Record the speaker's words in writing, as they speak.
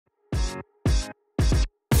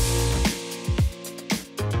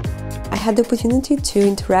had the opportunity to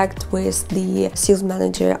interact with the sales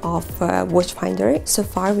manager of Watchfinder. So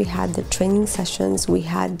far we had the training sessions, we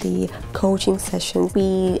had the coaching sessions.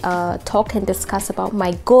 We talk and discuss about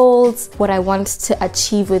my goals, what I want to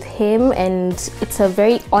achieve with him, and it's a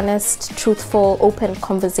very honest, truthful, open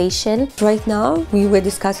conversation. Right now we were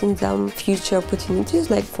discussing some future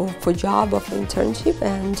opportunities like for job or for internship,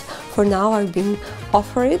 and for now I've been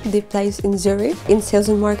offered the place in Zurich in sales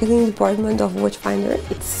and marketing department of Watchfinder.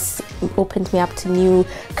 It's opened me up to new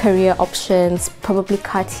career options, probably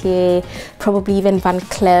Cartier, probably even Van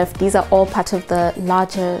Cleef. These are all part of the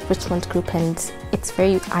larger Richmond group, and it's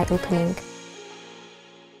very eye-opening.